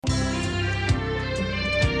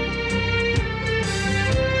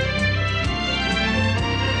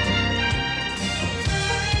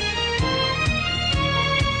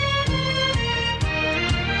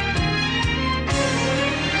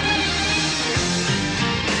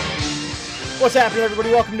What's happening,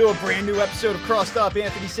 everybody? Welcome to a brand new episode of Crossed Up.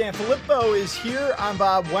 Anthony Sanfilippo is here. I'm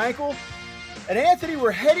Bob Wankel. And Anthony,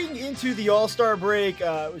 we're heading into the All-Star break.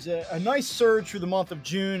 It was a nice surge through the month of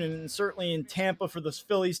June, and certainly in Tampa for this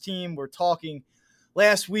Phillies team. We're talking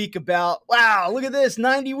last week about, wow, look at this,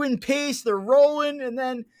 90-win pace. They're rolling. And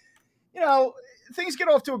then, things get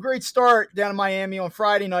off to a great start down in Miami on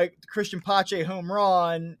Friday night with the Christian Pache home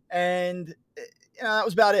run. And, that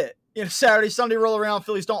was about it. Saturday, Sunday roll around.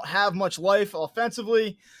 Phillies don't have much life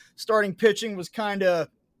offensively. Starting pitching was kind of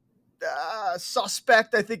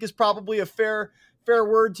suspect, I think is probably a fair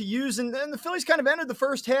word to use. And then the Phillies kind of entered the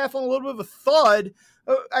first half on a little bit of a thud.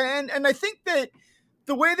 And I think that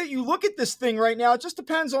the way that you look at this thing right now, it just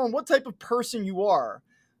depends on what type of person you are.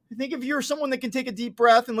 I think if you're someone that can take a deep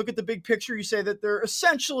breath and look at the big picture, you say that they're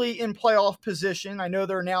essentially in playoff position. I know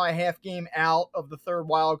they're now a half game out of the third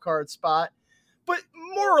wild card spot, but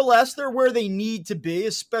more or less they're where they need to be,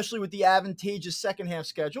 especially with the advantageous second half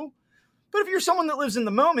schedule. But if you're someone that lives in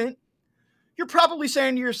the moment, you're probably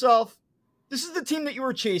saying to yourself, this is the team that you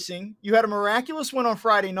were chasing. You had a miraculous win on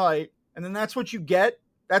Friday night, and then that's what you get.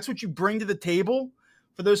 That's what you bring to the table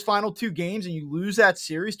for those final two games, and you lose that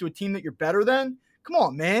series to a team that you're better than. Come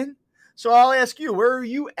on, man. So I'll ask you, where are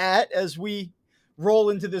you at as we roll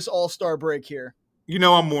into this All-Star break here?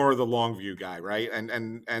 I'm more of the long view guy, right?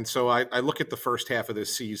 And so I look at the first half of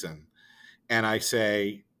this season and I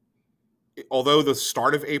say, although the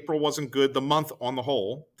start of April wasn't good, the month on the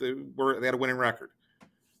whole, they had a winning record.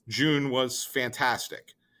 June was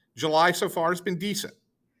fantastic. July so far has been decent.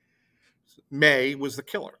 May was the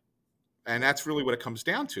killer. And that's really what it comes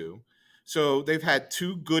down to. So they've had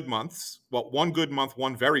two good months. Well, one good month,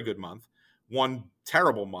 one very good month, one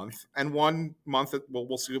terrible month, and one month that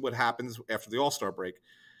we'll see what happens after the All-Star break.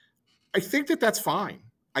 I think that's fine.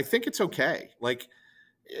 I think it's okay. Like,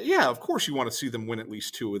 yeah, of course you want to see them win at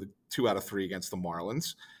least two out of three against the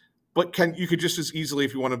Marlins. But you could just as easily,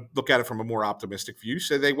 if you want to look at it from a more optimistic view,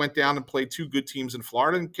 say they went down and played two good teams in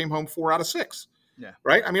Florida and came home 4 out of 6. Yeah.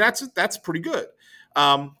 Right? I mean, that's pretty good.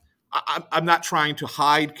 I'm not trying to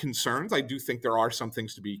hide concerns. I do think there are some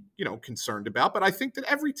things to be, concerned about, but I think that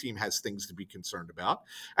every team has things to be concerned about.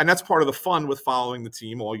 And that's part of the fun with following the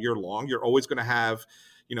team all year long. You're always going to have,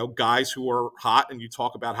 guys who are hot and you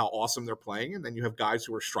talk about how awesome they're playing. And then you have guys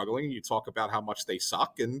who are struggling and you talk about how much they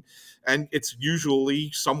suck. And it's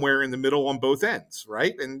usually somewhere in the middle on both ends.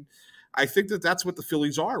 Right. And I think that's what the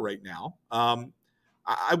Phillies are right now.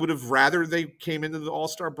 I would have rather they came into the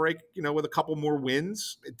All-Star break, with a couple more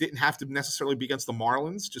wins. It didn't have to necessarily be against the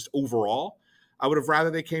Marlins, just overall. I would have rather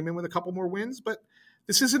they came in with a couple more wins, but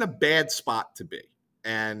this isn't a bad spot to be.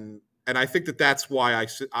 And I think that's why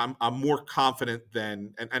I'm more confident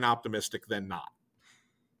and optimistic than not.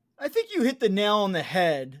 I think you hit the nail on the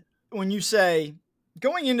head when you say,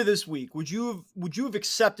 going into this week, would you have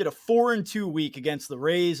accepted a 4-2 week against the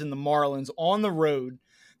Rays and the Marlins on the road?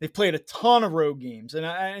 They've played a ton of road games,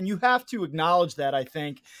 and you have to acknowledge that, I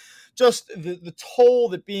think. Just the toll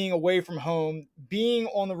that being away from home, being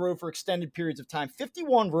on the road for extended periods of time,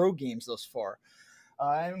 51 road games thus far.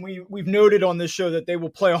 And we've noted on this show that they will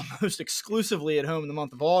play almost exclusively at home in the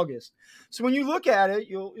month of August. So when you look at it,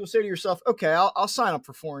 you'll say to yourself, okay, I'll sign up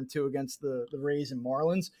for 4-2 against the Rays and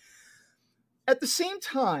Marlins. At the same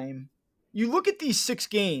time, you look at these 6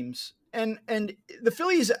 games, and the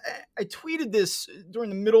Phillies, I tweeted this during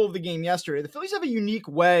the middle of the game yesterday. The Phillies have a unique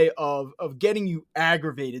way of getting you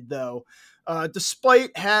aggravated, though,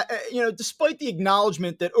 despite the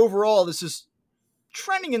acknowledgement that overall this is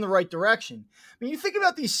trending in the right direction. I mean, you think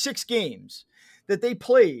about these 6 games that they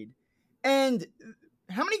played, and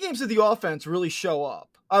how many games did the offense really show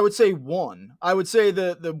up? I would say 1. I would say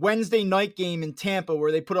the Wednesday night game in Tampa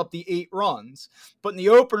where they put up the 8 runs. But in the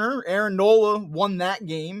opener, Aaron Nola won that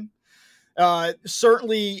game.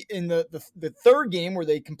 Certainly in the third game where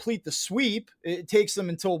they complete the sweep, it takes them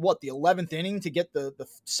until the 11th inning to get the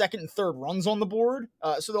second and third runs on the board.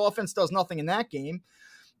 So the offense does nothing in that game.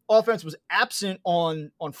 Offense was absent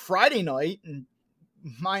on Friday night, and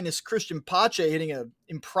minus Christian Pache hitting an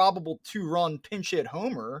improbable 2-run pinch hit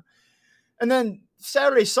homer. And then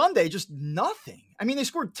Saturday, Sunday, just nothing. I mean, they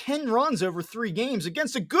scored 10 runs over 3 games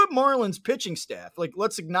against a good Marlins pitching staff. Like,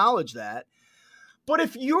 let's acknowledge that. But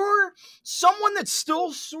if you're someone that's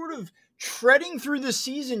still sort of treading through the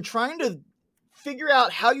season, trying to figure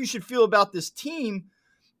out how you should feel about this team,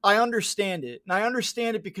 I understand it. And I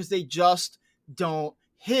understand it because they just don't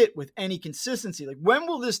hit with any consistency. Like, when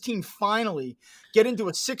will this team finally get into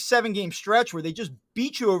a 6-7 game stretch where they just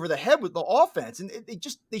beat you over the head with the offense? And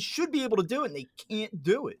they should be able to do it, and they can't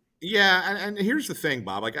do it. Yeah, and here's the thing,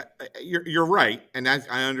 Bob. Like you're right, and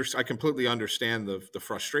I completely understand the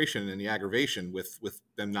frustration and the aggravation with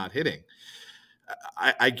them not hitting.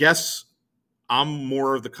 I guess I'm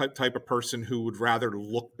more of the type of person who would rather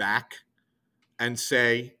look back and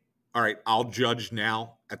say, "All right, I'll judge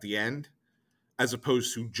now at the end," as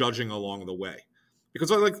opposed to judging along the way.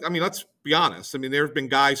 Because I mean, let's be honest. I mean, there have been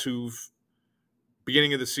guys who've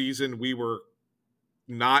beginning of the season we were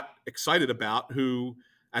not excited about who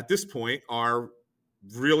at this point are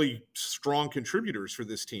really strong contributors for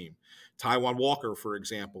this team. Taijuan Walker, for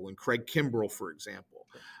example, and Craig Kimbrell, for example.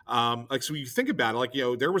 Like, so you think about it, like,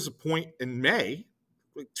 there was a point in May,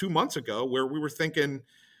 like 2 months ago, where we were thinking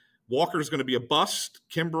Walker's going to be a bust.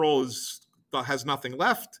 Kimbrell has nothing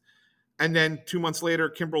left. And then 2 months later,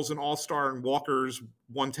 Kimbrell's an all-star and Walker's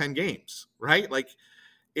won 10 games, right? Like,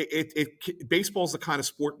 baseball's the kind of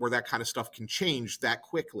sport where that kind of stuff can change that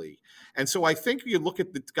quickly. And so I think you look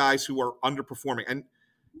at the guys who are underperforming, and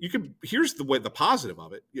here's the positive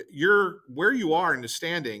of it. You're where you are in the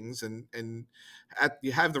standings, and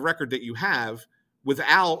you have the record that you have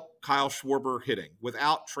without Kyle Schwarber hitting,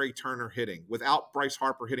 without Trey Turner hitting, without Bryce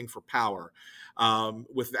Harper hitting for power,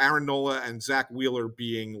 with Aaron Nola and Zach Wheeler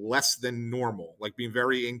being less than normal, like being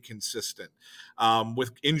very inconsistent,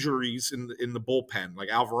 with injuries in the bullpen, like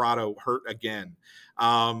Alvarado hurt again.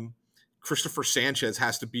 Christopher Sanchez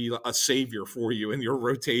has to be a savior for you in your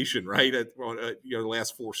rotation, right? The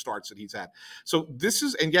last 4 starts that he's had. So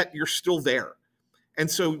and yet you're still there.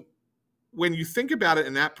 And so when you think about it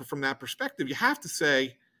from that perspective, you have to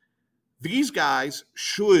say these guys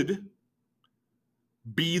should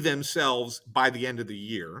be themselves by the end of the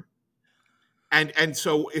year. And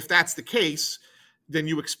so if that's the case, then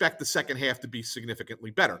you expect the second half to be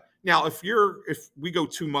significantly better. Now, if we go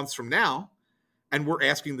 2 months from now and we're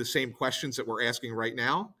asking the same questions that we're asking right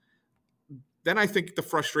now, then I think the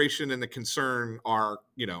frustration and the concern are,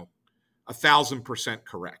 1,000%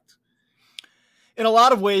 correct. In a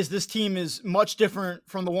lot of ways, this team is much different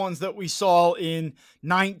from the ones that we saw in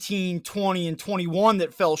 19, 20, and 21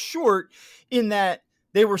 that fell short in that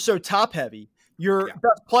they were so top heavy. Your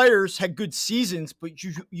best players had good seasons, but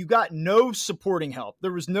you got no supporting help.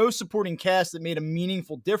 There was no supporting cast that made a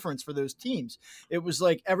meaningful difference for those teams. It was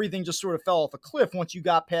like everything just sort of fell off a cliff once you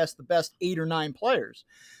got past the best 8 or 9 players.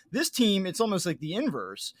 This team, it's almost like the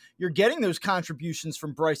inverse. You're getting those contributions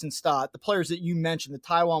from Bryson Stott, the players that you mentioned, the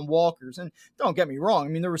Taijuan Walkers. And don't get me wrong. I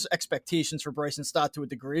mean, there was expectations for Bryson Stott to a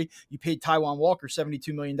degree. You paid Taijuan Walker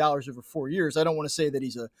 $72 million over 4 years. I don't want to say that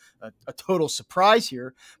he's a total surprise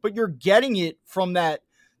here, but you're getting it from that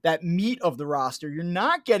meat of the roster. You're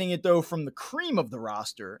not getting it, though, from the cream of the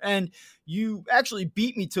roster. And you actually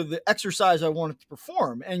beat me to the exercise I wanted to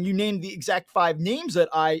perform. And you named the exact 5 names that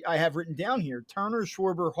I have written down here: Turner,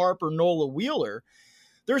 Schwarber, Harper, Nola, Wheeler.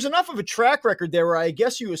 There's enough of a track record there where I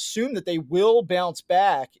guess you assume that they will bounce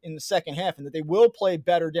back in the second half and that they will play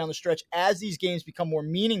better down the stretch as these games become more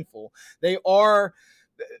meaningful. They are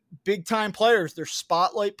big-time players. They're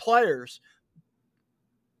spotlight players.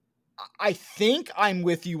 I think I'm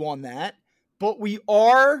with you on that, but we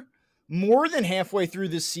are more than halfway through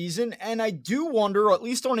this season, and I do wonder, at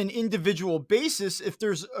least on an individual basis, if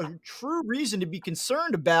there's a true reason to be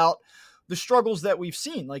concerned about the struggles that we've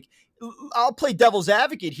seen. Like, I'll play devil's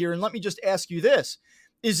advocate here, and let me just ask you this.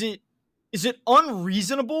 Is it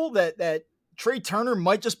unreasonable that Trey Turner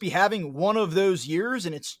might just be having one of those years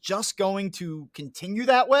and it's just going to continue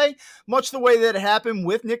that way, much the way that it happened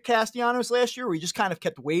with Nick Castellanos last year, where he just kind of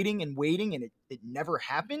kept waiting and it never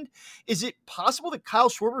happened? Is it possible that Kyle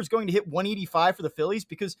Schwarber is going to hit 185 for the Phillies?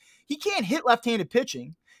 Because he can't hit left-handed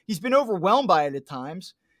pitching. He's been overwhelmed by it at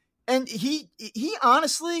times. And he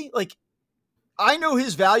honestly, like, I know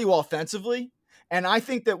his value offensively, and I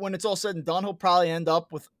think that when it's all said and done, he'll probably end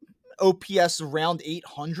up with OPS around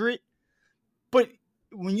 800. But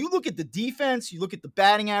when you look at the defense, you look at the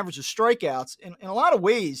batting average, the strikeouts, in a lot of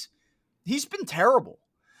ways, he's been terrible.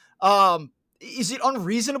 Is it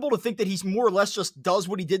unreasonable to think that he's more or less just does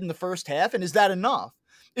what he did in the first half? And is that enough?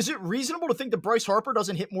 Is it reasonable to think that Bryce Harper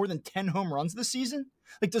doesn't hit more than 10 home runs this season?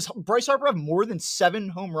 Like, does Bryce Harper have more than 7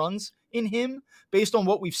 home runs in him based on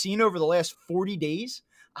what we've seen over the last 40 days?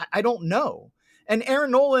 I don't know. And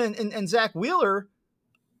Aaron Nola and Zach Wheeler,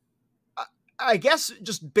 I guess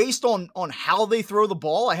just based on how they throw the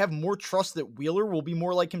ball, I have more trust that Wheeler will be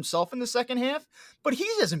more like himself in the second half, but he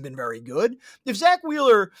hasn't been very good. If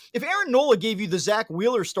Aaron Nola gave you the Zach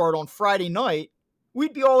Wheeler start on Friday night,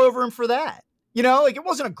 we'd be all over him for that. Like, it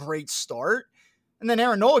wasn't a great start. And then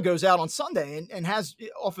Aaron Nola goes out on Sunday and has,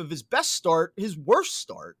 off of his best start, his worst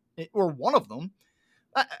start, or one of them.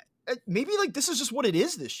 Maybe, like, this is just what it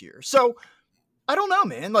is this year. So I don't know,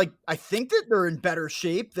 man. Like, I think that they're in better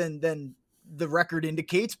shape than the record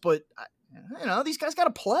indicates, but these guys got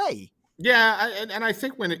to play. Yeah, and I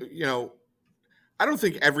think I don't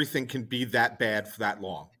think everything can be that bad for that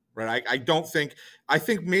long, right? I don't think. I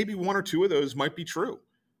think maybe one or two of those might be true.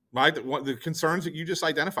 Right, the concerns that you just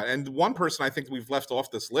identified, and one person I think we've left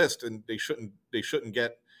off this list, and they shouldn't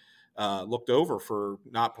get looked over for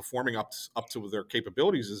not performing up to their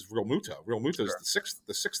capabilities is Real Muto. Real Muto is Sure.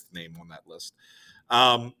 the sixth name on that list.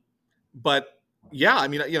 Um, but yeah, I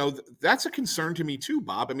mean, that's a concern to me too,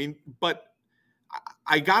 Bob. I mean, but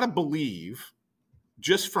I gotta believe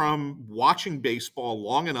just from watching baseball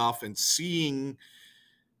long enough and seeing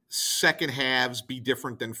second halves be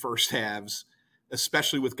different than first halves,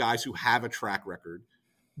 especially with guys who have a track record,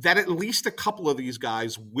 that at least a couple of these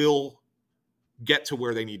guys will get to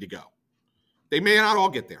where they need to go. They may not all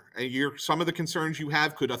get there. And some of the concerns you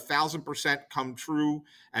have could 1,000% come true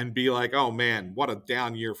and be like, oh man, what a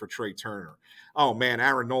down year for Trey Turner. Oh man,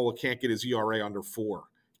 Aaron Nola can't get his ERA under 4,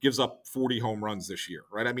 gives up 40 home runs this year,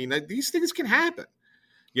 right? I mean, these things can happen,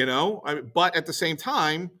 but at the same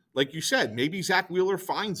time, like you said, maybe Zach Wheeler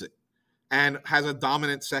finds it and has a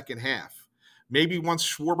dominant second half. Maybe once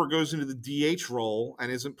Schwarber goes into the DH role and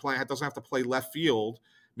doesn't have to play left field,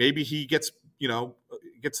 maybe he gets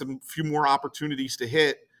a few more opportunities to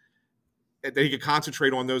hit, that he could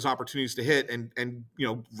concentrate on those opportunities to hit and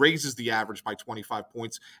raises the average by 25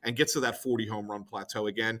 points and gets to that 40 home run plateau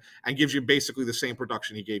again and gives you basically the same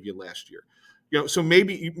production he gave you last year. So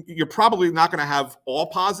maybe you're probably not going to have all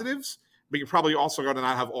positives, but you're probably also going to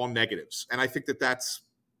not have all negatives. And I think that's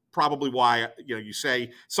probably why you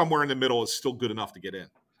say somewhere in the middle is still good enough to get in.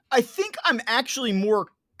 I think I'm actually more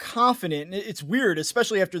confident. It's weird,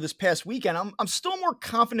 especially after this past weekend. I'm still more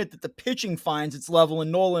confident that the pitching finds its level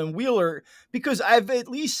in Nola and Wheeler because I've at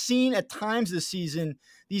least seen at times this season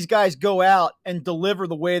these guys go out and deliver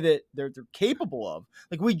the way that they're capable of.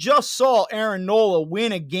 Like we just saw Aaron Nola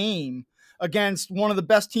win a game against one of the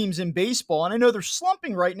best teams in baseball. And I know they're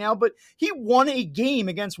slumping right now, but he won a game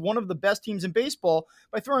against one of the best teams in baseball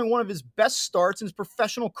by throwing one of his best starts in his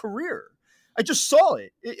professional career. I just saw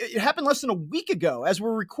it. It happened less than a week ago as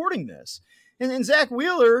we're recording this. And Zach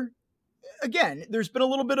Wheeler, again, there's been a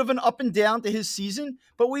little bit of an up and down to his season,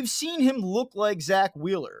 but we've seen him look like Zach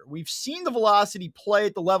Wheeler. We've seen the velocity play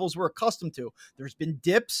at the levels we're accustomed to. There's been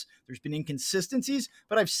dips, there's been inconsistencies,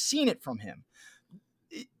 but I've seen it from him.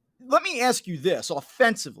 Let me ask you this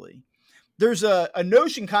offensively. There's a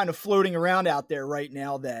notion kind of floating around out there right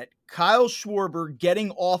now that Kyle Schwarber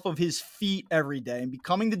getting off of his feet every day and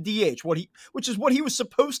becoming the DH, which is what he was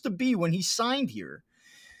supposed to be when he signed here.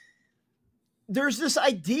 There's this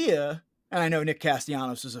idea, and I know Nick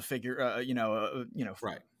Castellanos is a figure,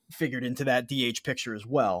 Right. figured into that DH picture as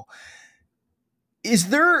well. Is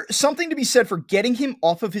there something to be said for getting him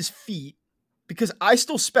off of his feet? Because I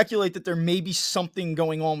still speculate that there may be something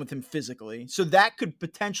going on with him physically. So that could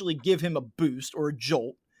potentially give him a boost or a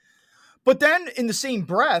jolt. But then in the same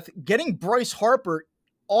breath, getting Bryce Harper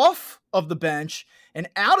off of the bench and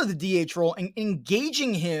out of the DH role and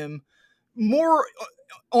engaging him more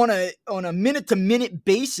on a minute to minute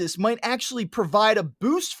basis might actually provide a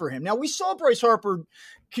boost for him. Now we saw Bryce Harper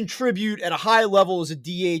contribute at a high level as a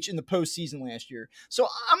DH in the postseason last year. So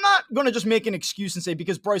I'm not going to just make an excuse and say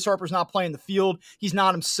because Bryce Harper's not playing the field, he's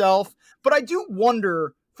not himself. But I do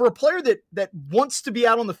wonder for a player that wants to be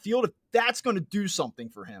out on the field, if that's going to do something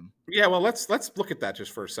for him. Yeah, well, let's look at that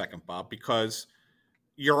just for a second, Bob, because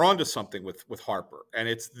you're onto something with Harper, and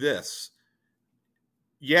it's this.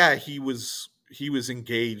 Yeah, he was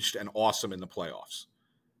engaged and awesome in the playoffs.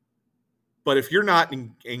 But if you're not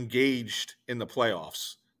engaged in the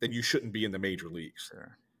playoffs, then you shouldn't be in the major leagues,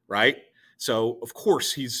 Sure. right? So of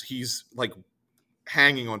course he's like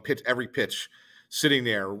hanging on every pitch, sitting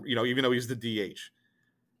there, even though he's the DH.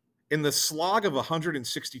 In the slog of a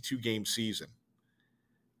 162 game season,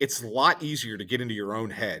 it's a lot easier to get into your own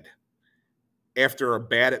head after a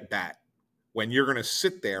bad at bat when you're going to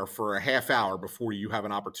sit there for a half hour before you have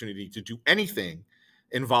an opportunity to do anything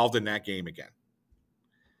involved in that game again.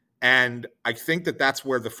 And I think that's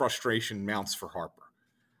where the frustration mounts for Harper.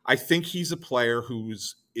 I think he's a player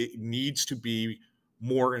it needs to be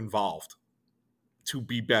more involved to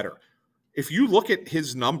be better. If you look at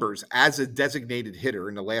his numbers as a designated hitter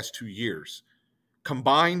in the last 2 years,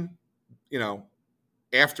 combine,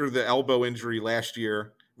 after the elbow injury last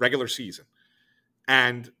year, regular season,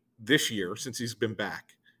 and this year since he's been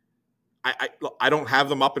back, I don't have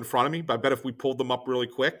them up in front of me, but I bet if we pulled them up really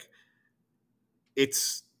quick,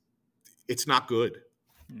 it's not good,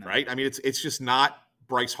 No. right? I mean, it's just not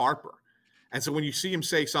Bryce Harper. And so when you see him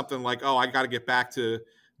say something like, oh, I got to get back to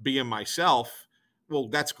being myself, well,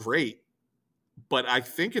 that's great, but I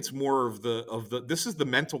think it's more of the this is the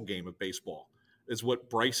mental game of baseball, is what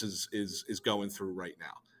Bryce is going through right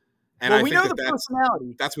now, and Well, I we think know that the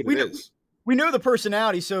personality. that's what We it know is. we know the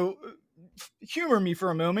personality. So humor me for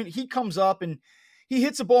a moment. He comes up and he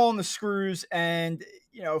hits a ball on the screws, and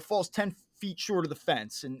falls 10 feet short of the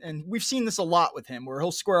fence. And we've seen this a lot with him, where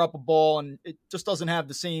he'll square up a ball and it just doesn't have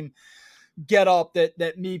the same get up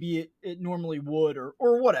that maybe it normally would, or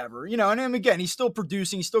whatever. And then again, he's still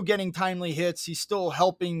producing, he's still getting timely hits, he's still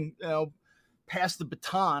helping pass the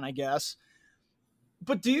baton, I guess.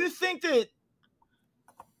 But do you think that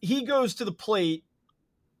he goes to the plate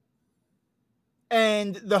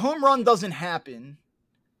and the home run doesn't happen,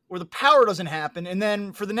 or the power doesn't happen, and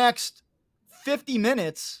then for the next 50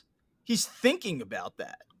 minutes he's thinking about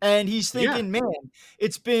that, and he's Yeah, thinking, man,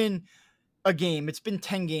 it's been a game, it's been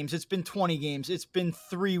 10 games, it's been 20 games, it's been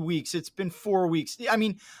 3 weeks, it's been 4 weeks. I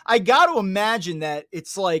mean, I got to imagine that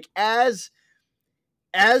it's like, as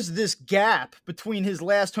this gap between his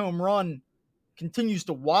last home run continues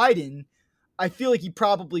to widen, I feel like he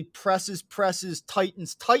probably presses,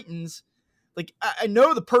 tightens. Like, I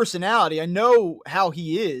know the personality, I know how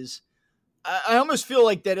he is. I almost feel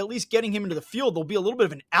like that at least getting him into the field, there'll be a little bit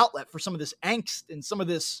of an outlet for some of this angst and some of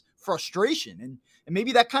this frustration, and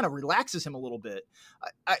maybe that kind of relaxes him a little bit.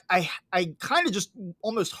 I kind of just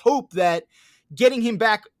almost hope that getting him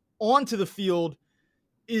back onto the field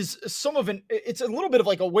is it's a little bit of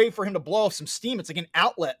like a way for him to blow off some steam. It's like an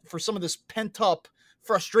outlet for some of this pent up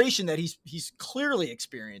frustration that he's clearly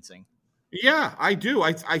experiencing. yeah, I do.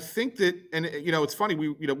 I think that, and it's funny.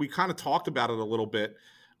 We kind of talked about it a little bit,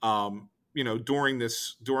 during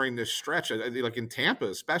this stretch, like in Tampa,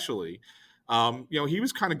 especially. He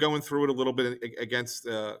was kind of going through it a little bit against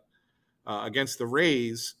the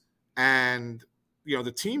Rays, and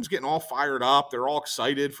the team's getting all fired up. They're all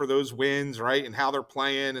excited for those wins, right? And how they're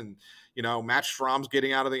playing, and Matt Strom's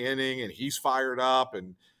getting out of the inning, and he's fired up,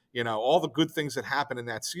 and all the good things that happen in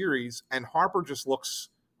that series. And Harper just looks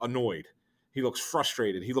annoyed. He looks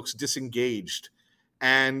frustrated. He looks disengaged,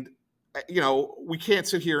 and we can't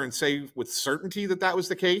sit here and say with certainty that that was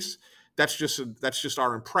the case. That's just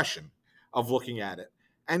our impression of looking at it.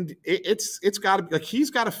 And it's got to be like,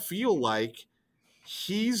 he's got to feel like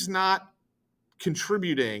he's not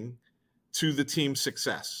contributing to the team's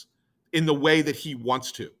success in the way that he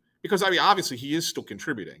wants to. Because, I mean, obviously he is still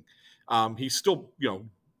contributing. He's still,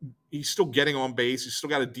 he's still getting on base. He's still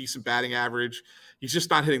got a decent batting average. He's just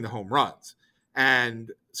not hitting the home runs.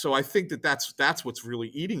 And so I think that's what's really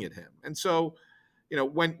eating at him. And so,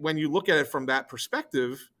 when you look at it from that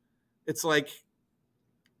perspective, it's like,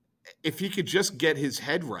 if he could just get his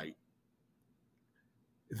head right,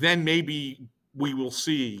 then maybe we will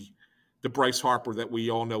see the Bryce Harper that we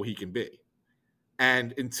all know he can be.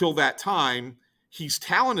 And until that time, he's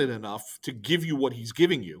talented enough to give you what he's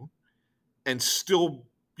giving you and still,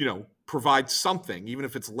 provide something, even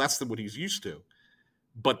if it's less than what he's used to.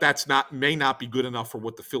 But may not be good enough for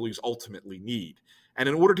what the Phillies ultimately need. And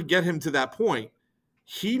in order to get him to that point,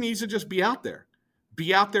 he needs to just be out there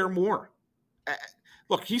more.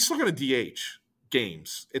 Look, he's still going to DH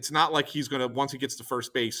games. It's not like he's going to, once he gets to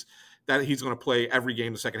first base, that he's going to play every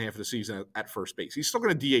game the second half of the season at first base. He's still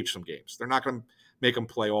going to DH some games. They're not going to make him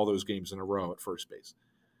play all those games in a row at first base.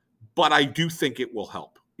 But I do think it will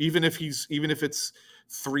help. Even if it's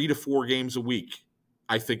 3 to 4 games a week,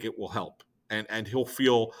 I think it will help. And he'll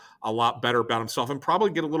feel a lot better about himself and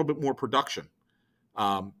probably get a little bit more production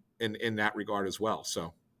in that regard as well.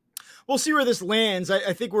 So we'll see where this lands.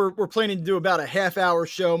 I think we're planning to do about a half-hour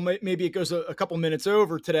show. Maybe it goes a couple minutes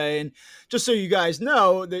over today. And just so you guys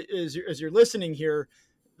know, that as you're listening here,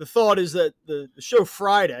 the thought is that the show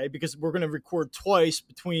Friday, because we're going to record twice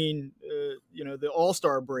between the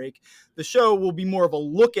All-Star break, the show will be more of a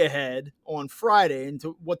look ahead on Friday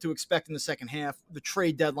into what to expect in the second half, the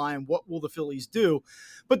trade deadline, what will the Phillies do.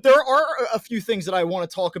 But there are a few things that I want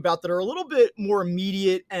to talk about that are a little bit more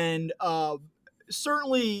immediate and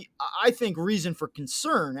certainly, I think, reason for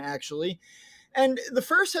concern, actually. And the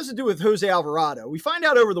first has to do with Jose Alvarado. We find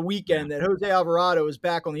out over the weekend that Jose Alvarado is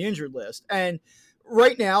back on the injured list. And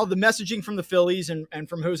right now, the messaging from the Phillies and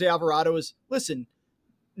from Jose Alvarado is, listen,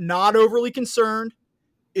 not overly concerned.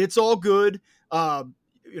 It's all good. The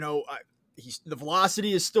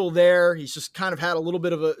velocity is still there. He's just kind of had a little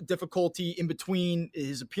bit of a difficulty in between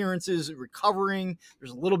his appearances, recovering.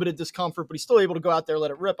 There's a little bit of discomfort, but he's still able to go out there,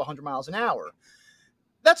 let it rip 100 miles an hour.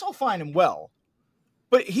 That's all fine and well.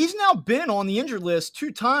 But he's now been on the injured list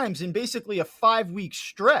 2 times in basically a 5-week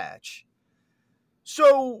stretch.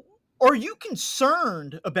 So are you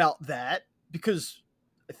concerned about that? Because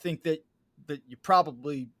I think that you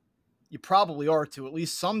probably You probably are to at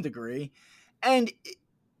least some degree. And,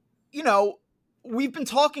 you know, we've been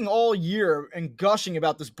talking all year and gushing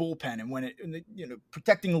about this bullpen and when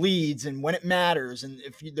protecting leads and when it matters. And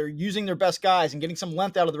if they're using their best guys and getting some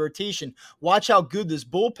length out of the rotation, watch how good this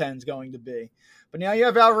bullpen's going to be. But now you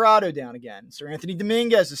have Alvarado down again. Seranthony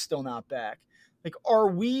Dominguez is still not back. Like, are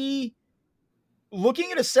we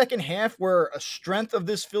looking at a second half where a strength of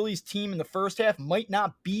this Phillies team in the first half might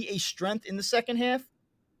not be a strength in the second half?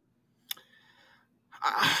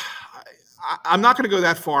 I'm not going to go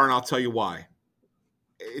that far, and I'll tell you why.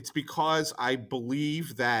 It's because I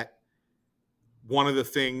believe that one of the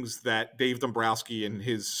things that Dave Dombrowski and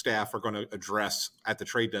his staff are going to address at the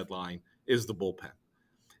trade deadline is the bullpen.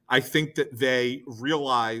 I think that they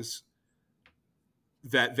realize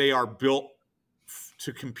that they are built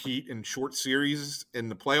to compete in short series in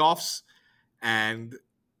the playoffs, and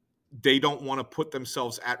they don't want to put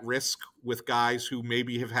themselves at risk with guys who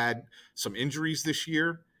maybe have had some injuries this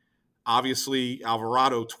year. Obviously,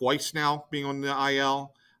 Alvarado twice now being on the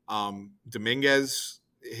IL. Dominguez,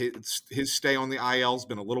 his stay on the IL has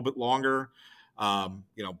been a little bit longer.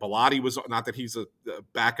 Bellotti was, not that he's a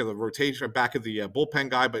back of the rotation, back of the bullpen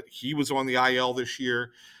guy, but he was on the IL this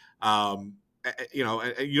year. And you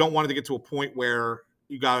don't want it to get to a point where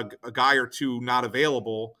you got a guy or two not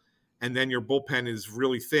available, and then your bullpen is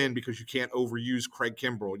really thin because you can't overuse Craig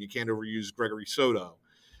Kimbrell and you can't overuse Gregory Soto.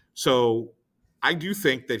 So I do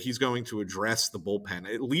think that he's going to address the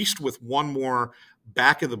bullpen, at least with one more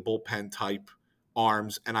back of the bullpen type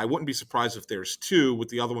arms. And I wouldn't be surprised if there's two, with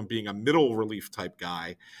the other one being a middle relief type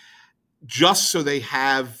guy, just so they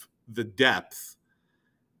have the depth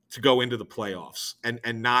to go into the playoffs and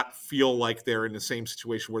not feel like they're in the same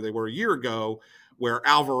situation where they were a year ago, where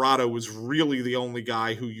Alvarado was really the only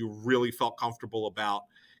guy who you really felt comfortable about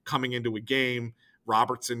coming into a game.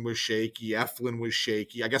 Robertson was shaky. Eflin was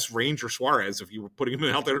shaky. I guess Ranger Suarez, if you were putting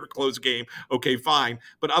him out there to close game, okay, fine.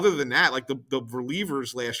 But other than that, like the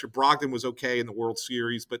relievers last year, Brogdon was okay in the World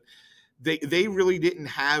Series, but they really didn't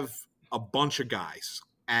have a bunch of guys.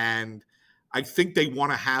 And I think they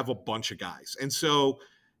want to have a bunch of guys. And so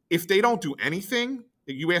if they don't do anything,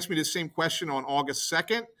 you asked me the same question on August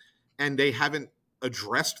 2nd, and they haven't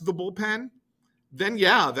addressed the bullpen, then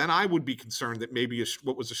I would be concerned that maybe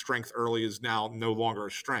what was a strength early is now no longer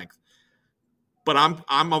a strength. But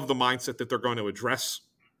I'm of the mindset that they're going to address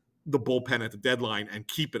the bullpen at the deadline and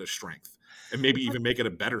keep it a strength, and maybe even make it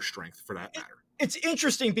a better strength for that matter. It's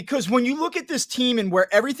interesting because when you look at this team and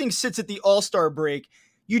where everything sits at the All-Star break,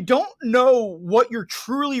 you don't know what you're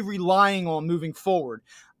truly relying on moving forward.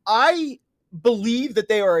 I believe that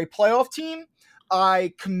they are a playoff team.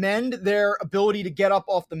 I commend their ability to get up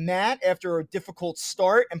off the mat after a difficult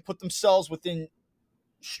start and put themselves within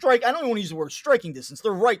strike. I don't even want to use the word striking distance.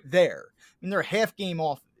 They're right there. I mean, they're a half game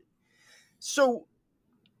off. So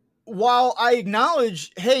while I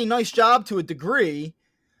acknowledge, hey, nice job to a degree,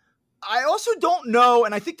 I also don't know,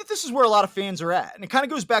 and I think that this is where a lot of fans are at. And it kind of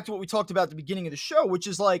goes back to what we talked about at the beginning of the show, which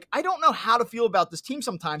is like, I don't know how to feel about this team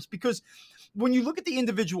sometimes, because when you look at the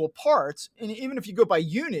individual parts, and even if you go by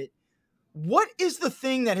unit, what is the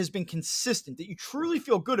thing that has been consistent that you truly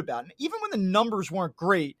feel good about? And even when the numbers weren't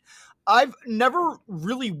great, I've never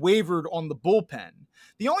really wavered on the bullpen.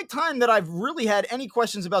 The only time that I've really had any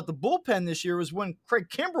questions about the bullpen this year was when Craig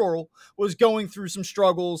Kimbrell was going through some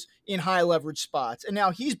struggles in high leverage spots. And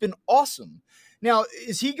now he's been awesome. Now,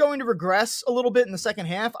 is he going to regress a little bit in the second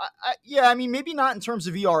half? I mean, maybe not in terms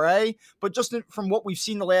of ERA, but just from what we've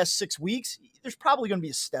seen the last 6 weeks, there's probably going to be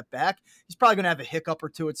a step back. He's probably going to have a hiccup or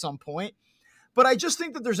two at some point. But I just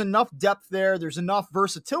think that there's enough depth there. There's enough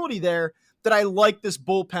versatility there that I like this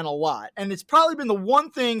bullpen a lot. And it's probably been the one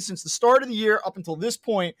thing since the start of the year up until this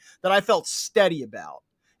point that I felt steady about.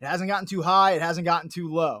 It hasn't gotten too high. It hasn't gotten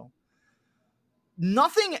too low.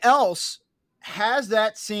 Nothing else has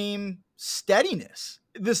that same steadiness.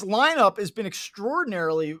 This lineup has been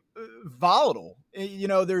extraordinarily volatile.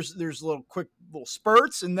 There's little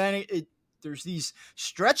spurts, and then there's these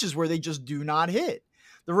stretches where they just do not hit.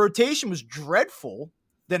 The rotation was dreadful.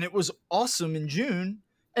 Then it was awesome in June.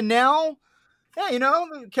 And now,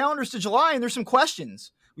 the calendar's to July, and there's some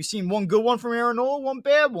questions. We've seen one good one from Aaron Nola, one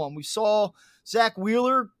bad one. We saw Zach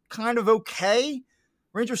Wheeler kind of okay.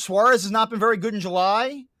 Ranger Suarez has not been very good in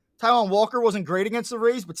July. Taijuan Walker wasn't great against the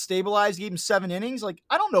Rays, but stabilized, gave him 7 innings. Like,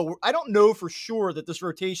 I don't know. I don't know for sure that this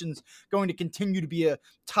rotation's going to continue to be a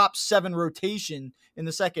top 7 rotation in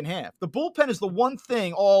the second half. The bullpen is the one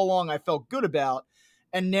thing all along I felt good about.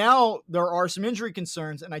 And now there are some injury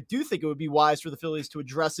concerns, and I do think it would be wise for the Phillies to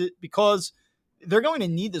address it because they're going to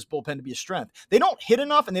need this bullpen to be a strength. They don't hit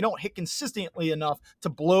enough, and they don't hit consistently enough to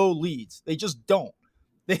blow leads. They just don't.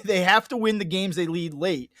 They have to win the games they lead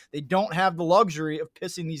late. They don't have the luxury of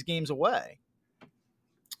pissing these games away.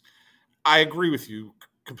 I agree with you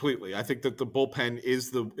completely. I think that the bullpen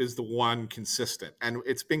is the one consistent, and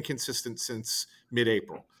it's been consistent since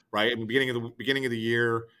mid-April, right? I mean, beginning of the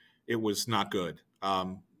year, it was not good.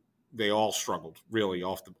 They all struggled really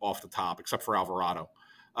off the top, except for Alvarado.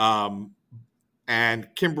 And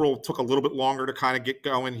Kimbrel took a little bit longer to kind of get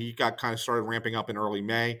going. He got kind of started ramping up in early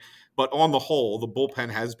May, but on the whole, the bullpen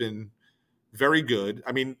has been very good.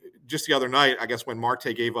 I mean, just the other night, I guess when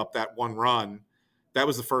Marte gave up that one run, that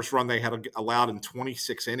was the first run they had allowed in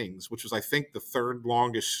 26 innings, which was, I think, the third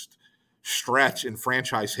longest stretch in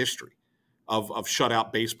franchise history of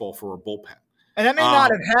shutout baseball for a bullpen. And that may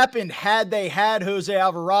not have happened had they had Jose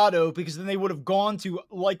Alvarado, because then they would have gone to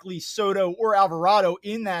likely Soto or Alvarado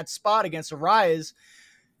in that spot against Arias.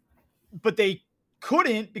 But they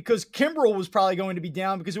couldn't, because Kimbrel was probably going to be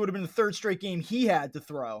down, because it would have been the third straight game he had to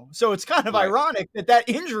throw. So it's kind of ironic that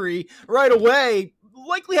injury right away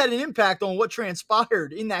likely had an impact on what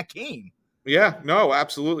transpired in that game. Yeah, no,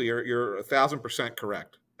 absolutely. You're 1,000%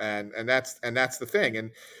 correct. And that's the thing.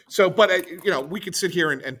 And so, but we could sit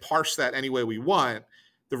here and parse that any way we want.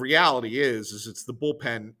 The reality is it's the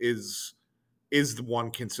bullpen is the one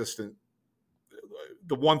consistent,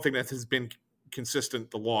 the one thing that has been consistent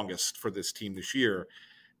the longest for this team this year.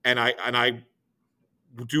 And I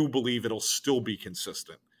do believe it'll still be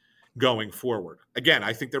consistent going forward. Again,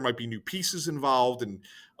 I think there might be new pieces involved and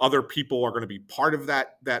other people are going to be part of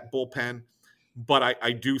that bullpen. But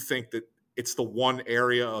I do think that it's the one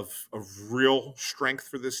area of real strength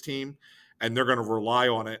for this team, and they're going to rely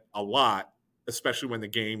on it a lot, especially when the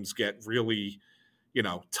games get really,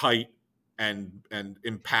 tight and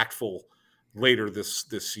impactful later this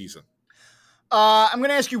season. I'm going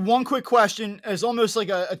to ask you one quick question as almost like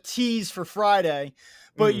a tease for Friday,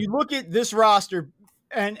 but you look at this roster,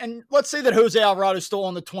 and let's say that Jose Alvarado is still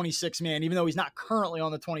on the 26 man, even though he's not currently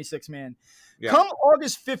on the 26 man. Yeah. Come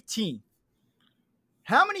August 15th,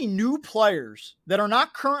 how many new players that are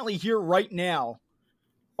not currently here right now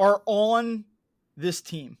are on this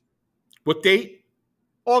team? What date?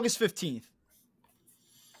 August 15th,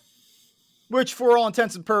 which for all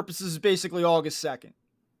intents and purposes is basically August 2nd.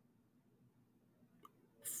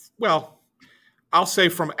 Well, I'll say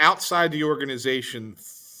from outside the organization,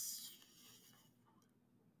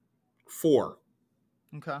 4.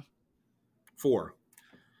 Okay. 4.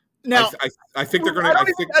 Now, I think they're going to.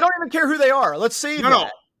 I don't even care who they are. Let's save that. No.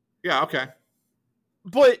 Yeah, okay.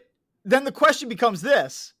 But then the question becomes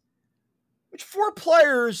this: which 4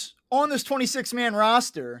 players on this 26-man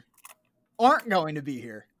roster aren't going to be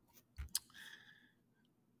here?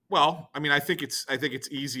 Well, I mean, I think it's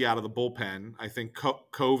easy out of the bullpen. I think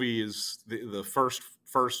Covey is the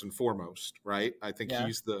first and foremost, right? I think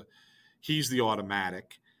he's the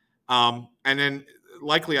automatic, and then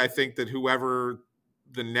likely I think that whoever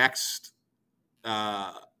the next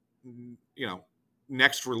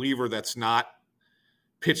next reliever that's not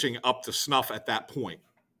pitching up to snuff at that point,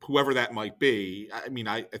 whoever that might be. I mean,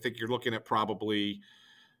 I think you're looking at probably,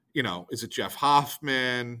 is it Jeff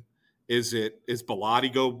Hoffman? Is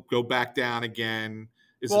Bellotti go back down again?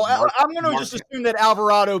 I'm going to just assume that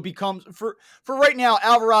Alvarado becomes, for right now,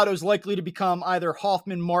 Alvarado is likely to become either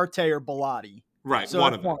Hoffman, Marte, or Bellotti. Right, so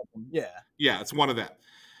one of them. Yeah, it's one of them.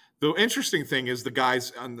 The interesting thing is the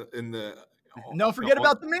guys don't forget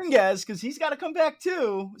about Dominguez, because he's got to come back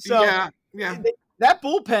too. So yeah. That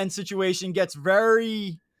bullpen situation gets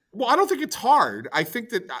very. Well, I don't think it's hard. I think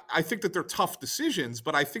that they're tough decisions,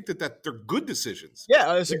 but I think that they're good decisions.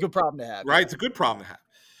 Yeah, it's a good problem to have. Right, it's a good problem to have.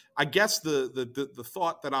 I guess the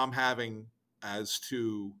thought that I'm having as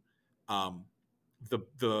to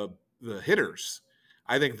the hitters,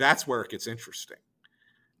 I think that's where it gets interesting.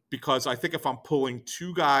 Because I think if I'm pulling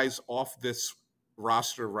 2 guys off this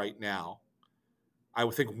roster right now, I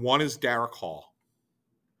would think one is Derek Hall.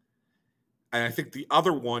 And I think the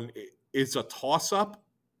other one is a toss-up,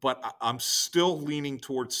 but I'm still leaning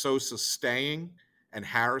towards Sosa staying and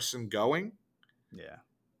Harrison going. Yeah.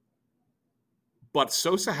 But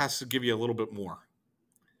Sosa has to give you a little bit more.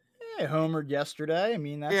 Yeah, homered yesterday. I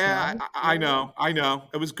mean, that's nice. I know.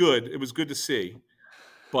 It was good. It was good to see.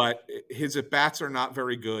 But his at-bats are not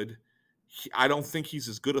very good. I don't think he's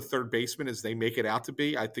as good a third baseman as they make it out to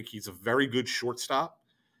be. I think he's a very good shortstop.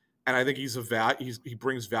 And I think he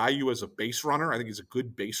brings value as a base runner. I think he's a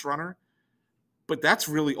good base runner. But that's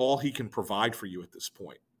really all he can provide for you at this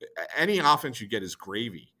point. Any offense you get is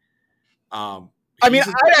gravy. I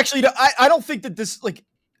don't think that this,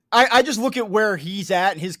 I just look at where he's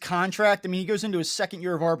at in his contract. I mean, he goes into his second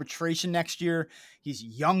year of arbitration next year. He's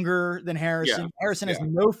younger than Harrison. Yeah, Harrison has yeah.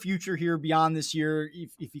 no future here beyond this year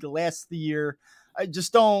if he lasts the year. I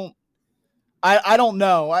just don't. I don't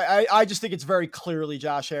know. I just think it's very clearly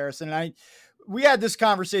Josh Harrison. And we had this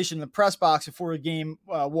conversation in the press box before a game.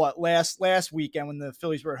 Last weekend when the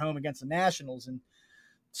Phillies were at home against the Nationals, and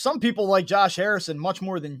some people like Josh Harrison much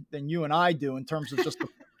more than you and I do in terms of just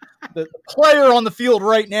the player on the field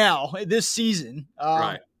right now this season.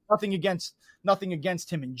 Right. Nothing against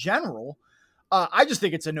him in general. I just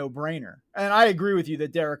think it's a no-brainer. And I agree with you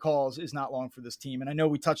that Derek Hall is not long for this team. And I know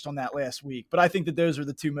we touched on that last week, but I think that those are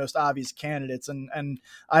the two most obvious candidates. And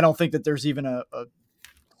I don't think that there's even a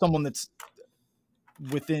someone that's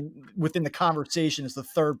within the conversation as the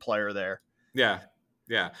third player there. Yeah.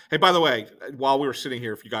 Yeah. Hey, by the way, while we were sitting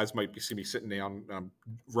here, if you guys might see me sitting down,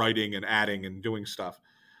 writing and adding and doing stuff,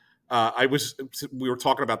 we were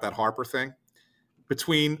talking about that Harper thing.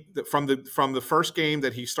 From the first game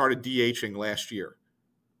that he started DHing last year,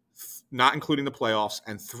 not including the playoffs,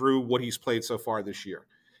 and through what he's played so far this year,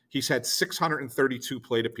 he's had 632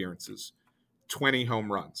 plate appearances, 20 home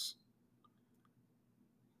runs.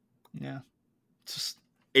 Yeah. Just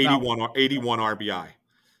 81 RBI.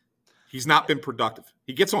 He's not been productive.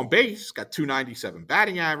 He gets on base, got 297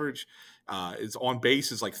 batting average. Is on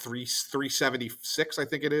base is like 376, I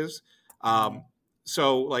think it is.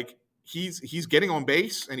 So like he's getting on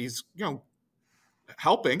base and he's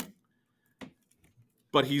helping,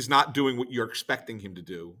 but he's not doing what you're expecting him to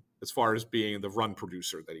do as far as being the run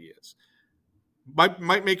producer that he is.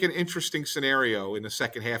 Might make an interesting scenario in the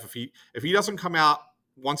second half if he doesn't come out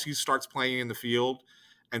once he starts playing in the field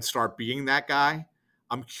and start being that guy.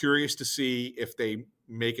 I'm curious to see if they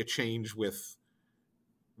make a change with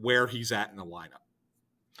where he's at in the lineup.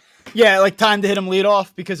 Yeah, like time to hit him lead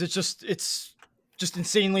off because it's just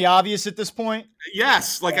insanely obvious at this point.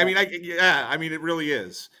 Yes, like yeah. I mean, it really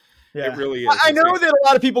is. Yeah. It really is. I know that a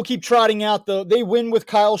lot of people keep trotting out they win with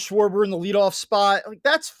Kyle Schwarber in the leadoff spot. Like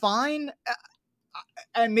that's fine.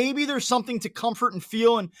 And maybe there's something to comfort and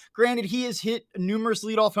feel. And granted, he has hit numerous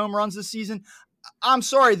leadoff home runs this season. I'm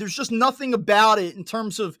sorry, there's just nothing about it in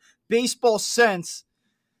terms of baseball sense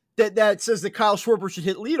that says that Kyle Schwarber should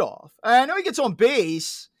hit leadoff. I know he gets on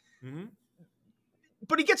base,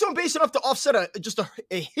 but he gets on base enough to offset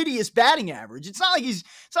a hideous batting average. It's not like he's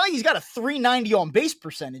got a 390 on base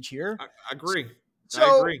percentage here. I agree. So,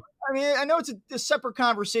 I agree. I mean, I know it's a separate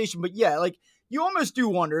conversation, but yeah, like you almost do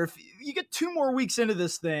wonder if you get 2 more weeks into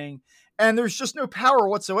this thing and there's just no power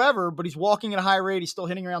whatsoever, but he's walking at a high rate. He's still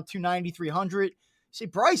hitting around 290, 300. You say,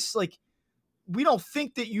 Bryce, like, we don't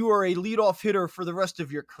think that you are a leadoff hitter for the rest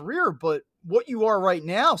of your career, but what you are right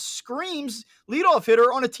now screams leadoff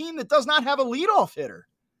hitter on a team that does not have a leadoff hitter.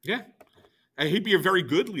 Yeah. And he'd be a very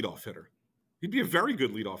good leadoff hitter. He'd be a very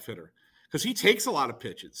good leadoff hitter because he takes a lot of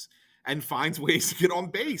pitches and finds ways to get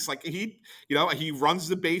on base. Like he runs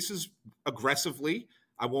the bases aggressively.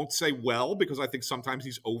 I won't say well, because I think sometimes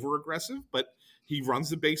he's over aggressive, but he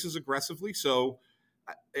runs the bases aggressively. So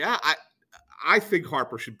yeah, I think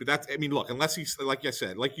Harper should be that. I mean, look, unless he's like you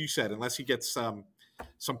said, unless he gets some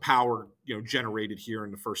power, generated here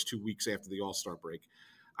in the first 2 weeks after the All-Star break,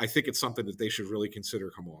 I think it's something that they should really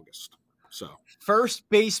consider come August. So first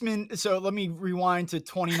baseman. So let me rewind to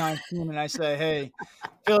 2019 and I say, hey,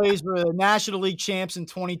 Phillies were the National League champs in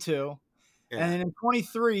 22. Yeah. And then in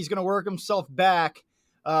 23, he's going to work himself back.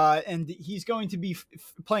 And he's going to be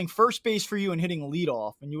playing first base for you and hitting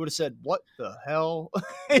leadoff. And you would have said, what the hell?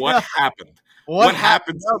 What happened? What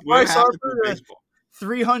happened to baseball?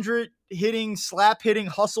 300 hitting, slap hitting,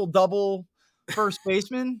 hustle double first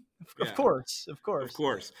baseman. Of course.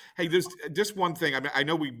 Hey, there's just one thing. I mean, I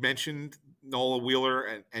know we mentioned Nola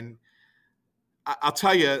Wheeler, and I'll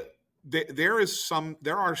tell you, there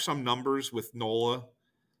are some numbers with Nola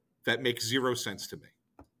that make zero sense to me.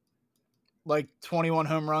 Like 21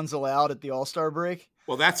 home runs allowed at the All-Star break?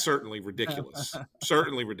 Well, that's certainly ridiculous.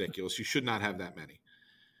 Certainly ridiculous. You should not have that many.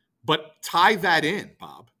 But tie that in,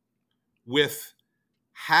 Bob, with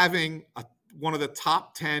having one of the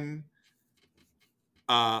top 10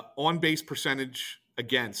 on-base percentage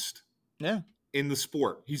against in the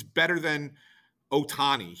sport. He's better than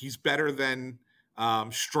Ohtani. He's better than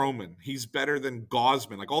Stroman. He's better than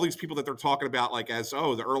Gausman. Like all these people that they're talking about like as,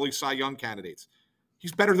 the early Cy Young candidates.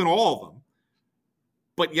 He's better than all of them,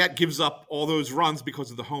 but yet gives up all those runs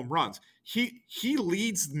because of the home runs. He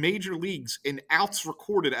leads major leagues in outs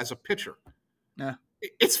recorded as a pitcher. Yeah.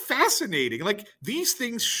 It's fascinating. Like these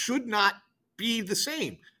things should not be the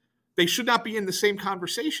same. They should not be in the same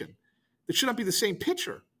conversation. It should not be the same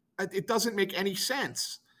pitcher. It doesn't make any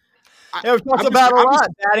sense. Yeah, we've talked about it a lot.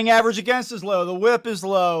 Batting average against is low. The whip is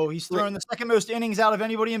low. He's throwing the second most innings out of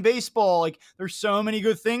anybody in baseball. Like, there's so many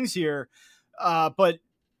good things here. But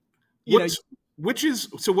which is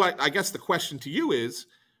so what I guess the question to you is,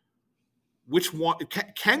 which one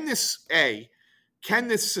can this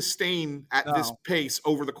sustain at this pace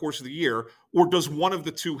over the course of the year, or does one of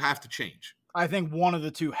the two have to change? I think one of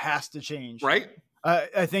the two has to change. Right.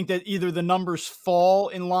 I think that either the numbers fall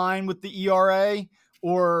in line with the ERA,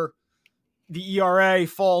 or the ERA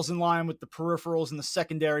falls in line with the peripherals and the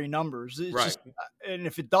secondary numbers. It's right. Just, and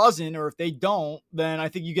if it doesn't, or if they don't, then I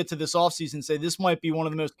think you get to this offseason and say this might be one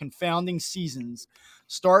of the most confounding seasons,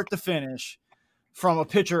 start to finish, from a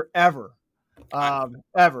pitcher ever.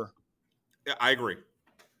 Ever. Yeah, I agree.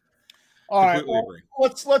 All right, well,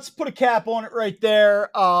 let's put a cap on it right there.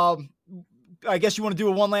 I guess you want to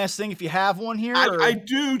do one last thing if you have one here. I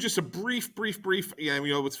do, just a brief. Yeah,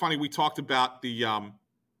 it's funny. We talked about the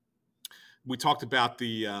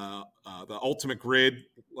Ultimate Grid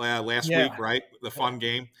last week, right? The fun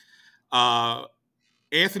game.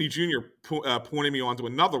 Anthony Jr. Pointed me onto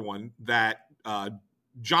another one that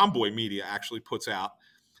John Boy Media actually puts out,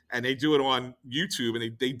 and they do it on YouTube.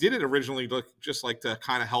 And they did it originally just like to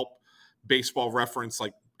kind of help Baseball Reference,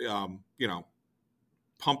 like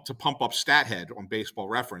pump up Stathead on Baseball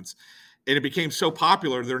Reference. And it became so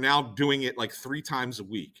popular, they're now doing it like 3 times a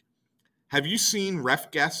week. Have you seen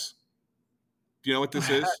Ref Guess? Do you know what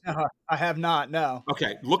this is? I have not, no.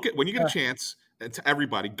 Okay, look at when you get a chance, and to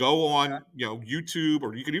everybody, go on YouTube,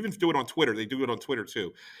 or you can even do it on Twitter. They do it on Twitter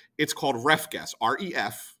too. It's called Ref Guess,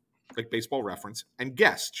 REF, like Baseball Reference, and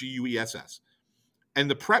Guess, GUESS.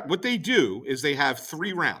 And what they do is they have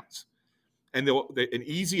 3 rounds, and an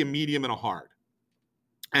easy, a medium, and a hard.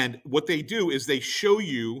 And what they do is they show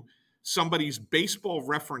you somebody's Baseball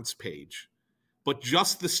Reference page, but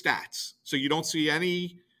just the stats. So you don't see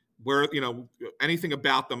anything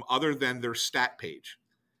about them other than their stat page.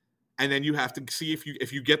 And then you have to see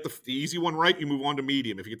if you get the easy one right, you move on to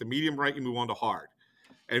medium. If you get the medium right, you move on to hard.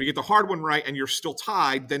 And if you get the hard one right and you're still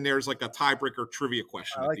tied, then there's like a tiebreaker trivia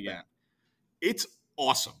question at the end. It's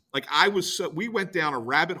awesome. Like we went down a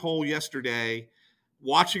rabbit hole yesterday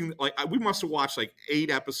watching, we must have watched like 8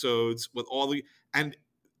 episodes with and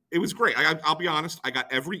it was great. I'll be honest. I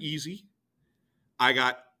got every easy. I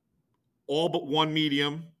got all but one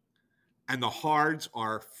medium, and the hards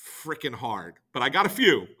are freaking hard. But I got a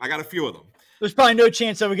few of them. There's probably no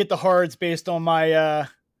chance I would get the hards based on my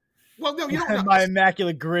well, no, you don't know. My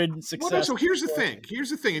Immaculate Grid success. Well, no, so here's the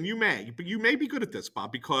thing, and you may be good at this,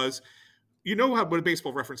 Bob, because you know what a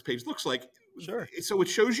Baseball Reference page looks like. Sure. So it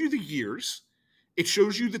shows you the years. It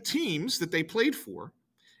shows you the teams that they played for.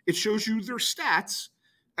 It shows you their stats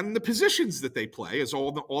and the positions that they play is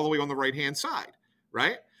all the way on the right-hand side,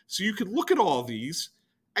 right? So you could look at all these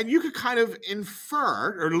and you could kind of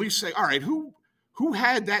infer, or at least say, all right, who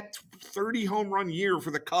had that 30 home run year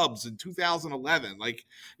for the Cubs in 2011?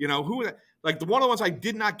 Who, like the one of the ones I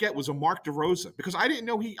did not get was a Mark DeRosa, because I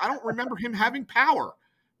don't remember him having power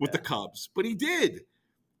with the Cubs, but he did.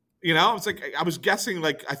 It's like I was guessing,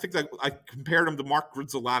 like I think that I compared him to Mark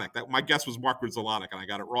Grudzielanek. My guess was Mark Grudzielanek, and I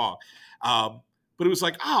got it wrong. But it was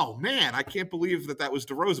like, oh man, I can't believe that was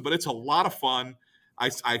DeRosa. But it's a lot of fun.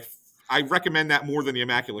 I recommend that more than the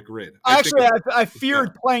Immaculate Grid. I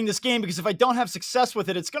feared playing this game because if I don't have success with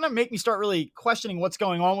it, it's going to make me start really questioning what's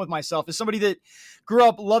going on with myself. As somebody that grew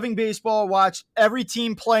up loving baseball, watched every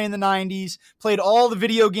team play in the 90s, played all the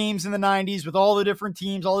video games in the 90s with all the different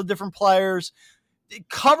teams, all the different players,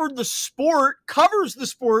 covers the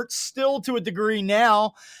sport still to a degree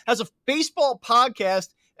now, has a baseball podcast,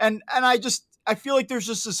 and I feel like there's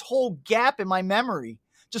just this whole gap in my memory.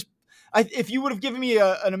 If you would have given me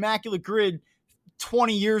an Immaculate Grid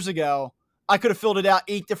 20 years ago, I could have filled it out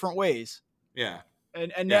 8 different ways. Yeah.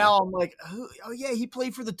 And now I'm like, oh yeah, he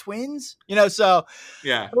played for the Twins, so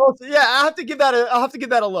yeah. Well, yeah, I'll have to give that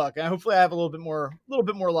a look, and hopefully I have a little bit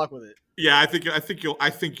more luck with it. Yeah, I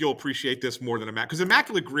think you'll appreciate this more than because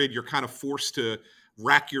Immaculate Grid, you're kind of forced to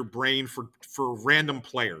rack your brain for random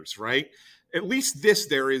players, right? At least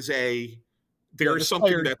there is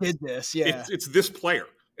something that did this. Yeah, it's this player.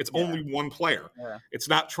 It's only one player. Yeah. It's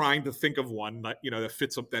not trying to think of one that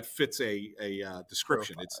fits a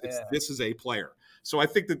description. This is a player. So I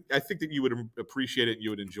think that you would appreciate it. You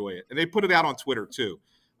would enjoy it, and they put it out on Twitter too.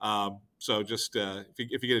 So just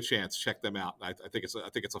if you get a chance, check them out. I think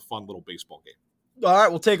it's a fun little baseball game. All right,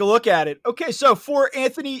 we'll take a look at it. Okay, so for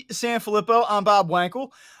Anthony Sanfilippo, I'm Bob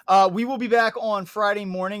Wankel. We will be back on Friday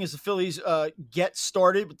morning as the Phillies get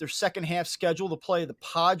started with their second half schedule to play the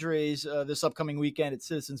Padres this upcoming weekend at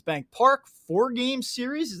Citizens Bank Park. 4-game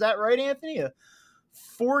series, is that right, Anthony? A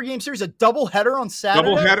 4-game series, a doubleheader on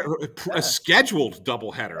Saturday. A scheduled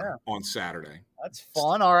doubleheader on Saturday. That's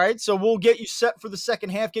fun. All right. So we'll get you set for the second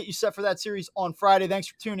half, get you set for that series on Friday. Thanks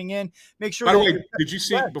for tuning in. Make sure. By the way, did you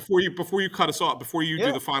see before you cut us off, before you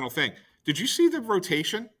do the final thing, did you see the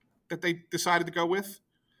rotation that they decided to go with?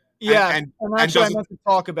 Yeah. And actually, I meant to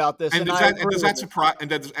talk about this. And does that surprise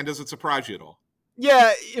does it surprise you at all?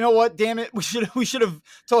 Yeah, you know what? Damn it. We should have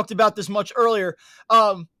talked about this much earlier.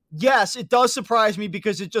 Yes, it does surprise me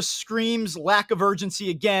because it just screams lack of urgency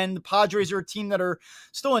again. The Padres are a team that are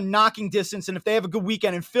still in knocking distance, and if they have a good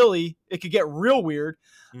weekend in Philly, it could get real weird.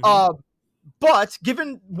 Mm-hmm. But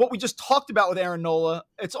given what we just talked about with Aaron Nola,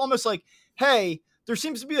 it's almost like, hey, there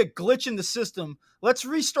seems to be a glitch in the system. Let's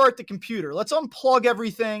restart the computer. Let's unplug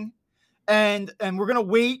everything, and we're going to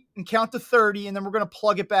wait and count to 30, and then we're going to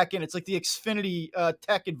plug it back in. It's like the Xfinity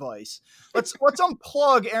tech advice. Let's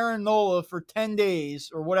unplug Aaron Nola for 10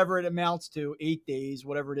 days or whatever it amounts to, 8 days,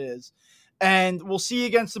 whatever it is. And we'll see you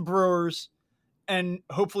against the Brewers, and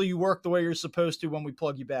hopefully you work the way you're supposed to when we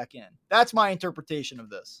plug you back in. That's my interpretation of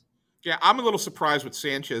this. Yeah, I'm a little surprised with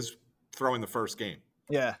Sanchez throwing the first game.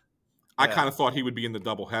 Yeah. I kind of thought he would be in the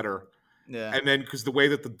doubleheader. Yeah. And then because the way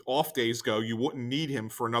that the off days go, you wouldn't need him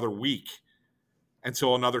for another week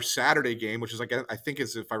until another Saturday game, which is like, I think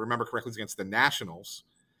is, if I remember correctly, is against the Nationals.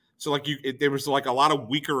 So like there was like a lot of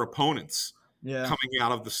weaker opponents coming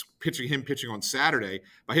out of this pitching on Saturday.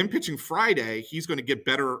 By him pitching Friday, he's going to get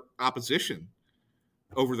better opposition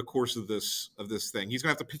over the course of this thing. He's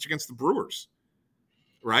going to have to pitch against the Brewers,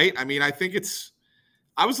 right? I mean, I think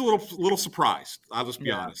I was a little surprised. I'll just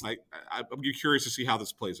be honest. I'm curious to see how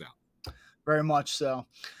this plays out. Very much so.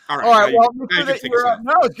 All right. Well, no,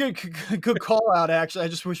 it's good call out, actually. I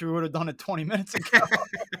just wish we would have done it 20 minutes ago.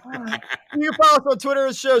 You can follow us on Twitter.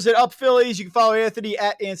 It shows at Up Phillies. You can follow Anthony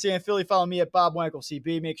at AnSanPhilly. Follow me at Bob Wankel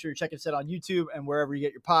CB. Make sure you check us out on YouTube and wherever you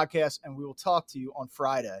get your podcasts, and we will talk to you on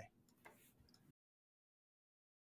Friday.